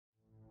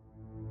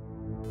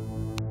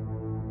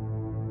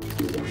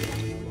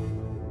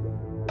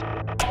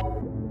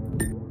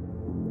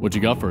What you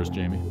got for us,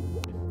 Jamie?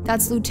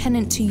 That's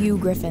Lieutenant to you,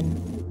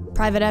 Griffin.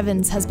 Private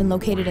Evans has been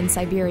located in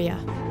Siberia.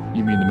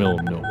 You mean the middle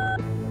of nowhere?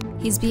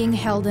 He's being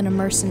held in a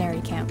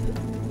mercenary camp.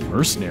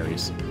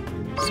 Mercenaries?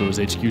 So is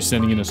HQ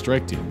sending in a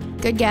strike team?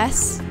 Good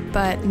guess,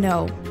 but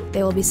no.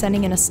 They will be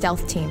sending in a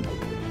stealth team.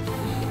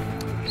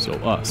 So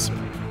us.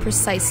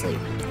 Precisely.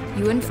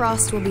 You and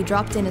Frost will be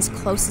dropped in as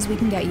close as we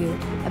can get you.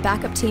 A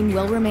backup team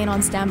will remain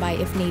on standby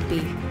if need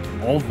be.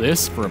 All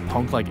this for a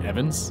punk like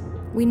Evans?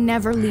 We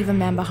never leave a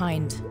man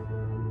behind.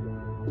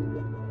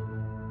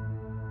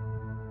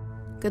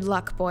 Good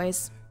luck,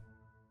 boys.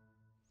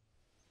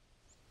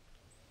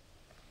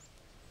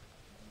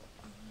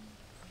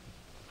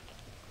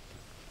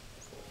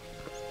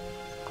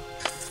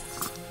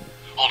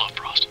 Hold up,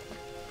 Frost.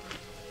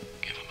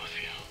 Give him a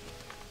few.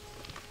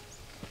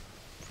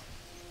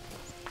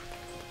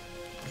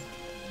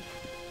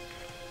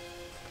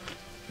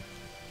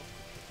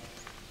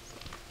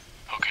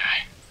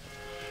 Okay.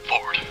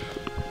 Forward.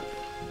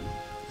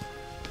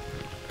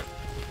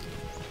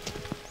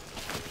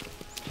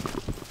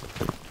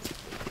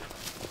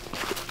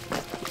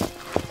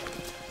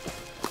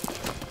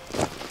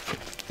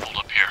 Hold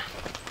up here.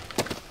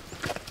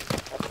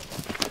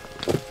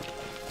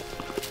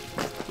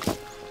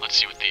 Let's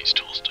see what these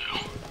tools do.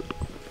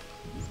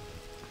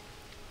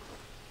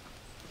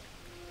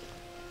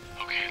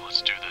 Okay,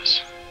 let's do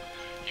this.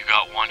 You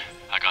got one,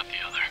 I got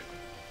the other.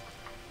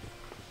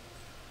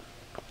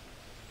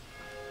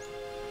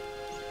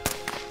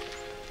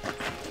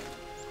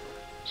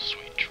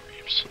 Sweet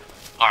dreams.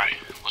 Alright,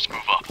 let's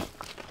move up.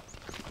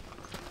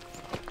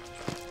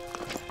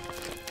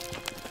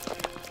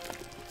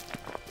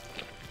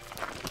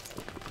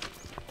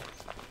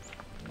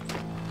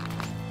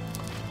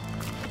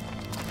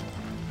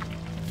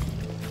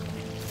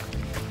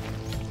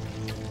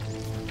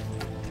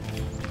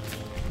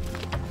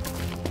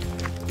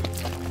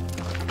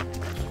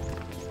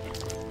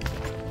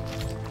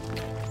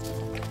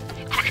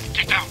 Quick,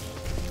 get down!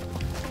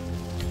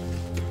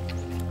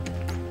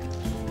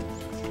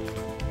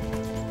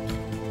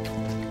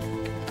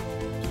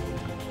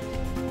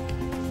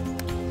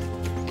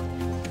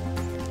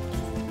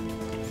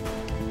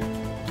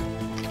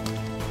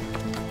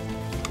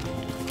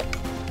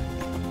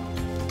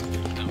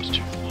 That was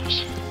too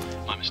close.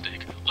 My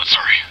mistake. Let's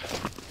hurry.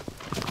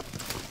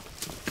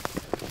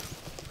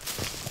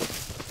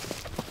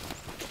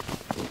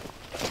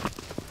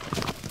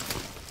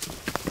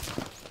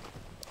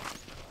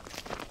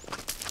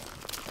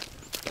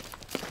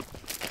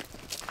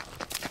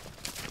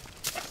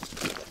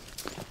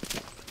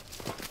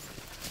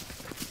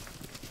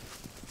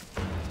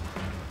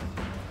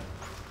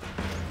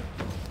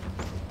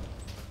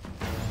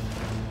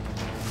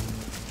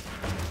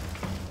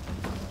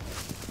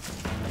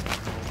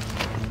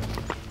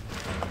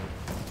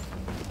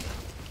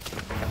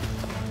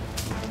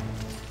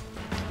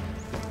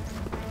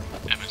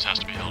 Evans has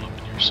to be held up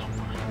in here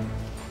somewhere.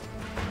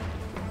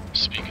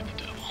 Speak of the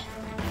devil.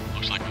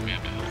 Looks like we may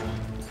have to help.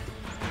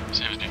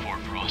 Same as before,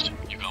 Frost.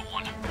 You got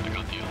one, I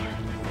got the other.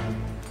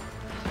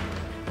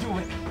 Do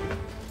it!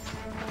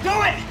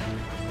 Do it!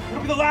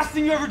 It'll be the last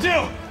thing you ever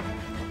do!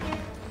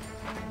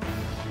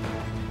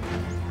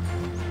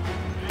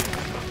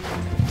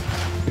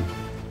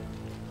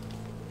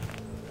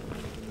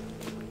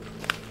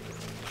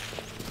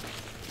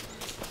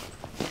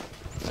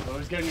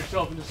 Always getting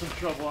yourself into some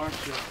trouble,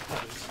 aren't you?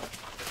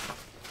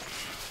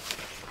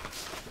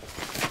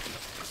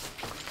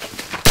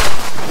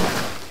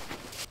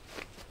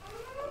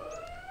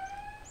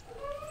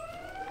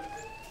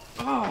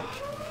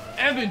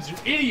 Evans, you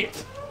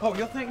idiot! Oh,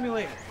 you'll thank me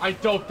later. I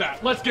doubt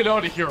that. Let's get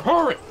out of here.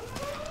 Hurry!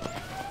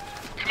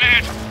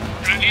 Command,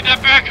 we're gonna need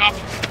that backup.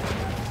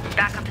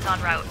 Backup is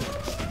en route.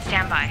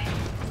 Stand by.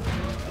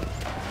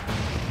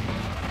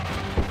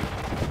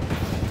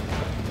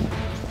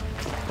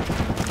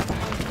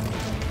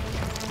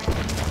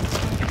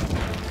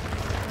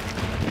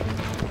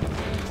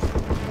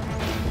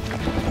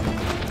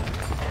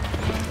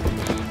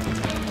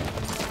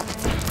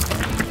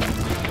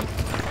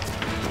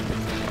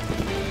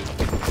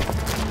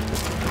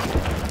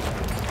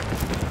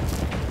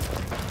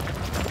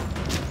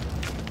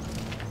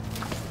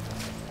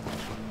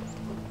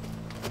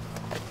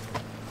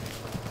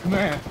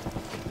 Man,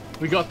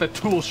 we got the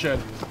tool shed.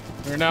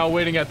 We're now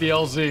waiting at the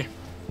LZ.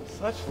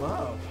 Such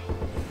love.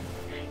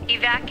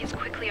 Evac is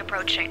quickly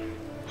approaching.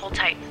 Hold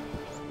tight.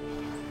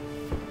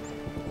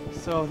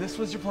 So, this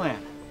was your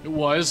plan? It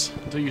was,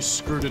 until you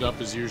screwed it up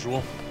as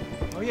usual.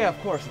 Oh yeah,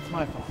 of course, it's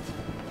my fault.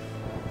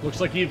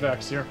 Looks like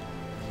Evac's here.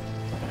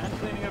 And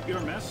cleaning up your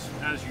mess,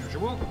 as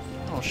usual.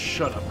 Oh,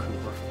 shut up,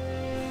 Cooper.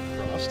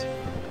 Frost.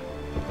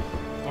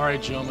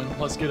 Alright, gentlemen,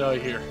 let's get out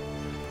of here.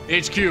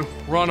 HQ,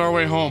 we're on our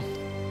way home.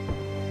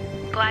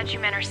 Glad you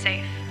men are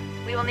safe.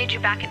 We will need you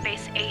back at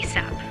base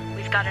ASAP.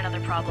 We've got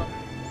another problem.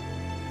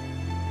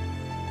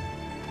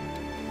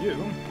 You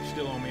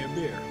still owe me a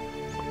beer.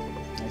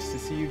 Nice to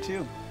see you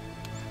too.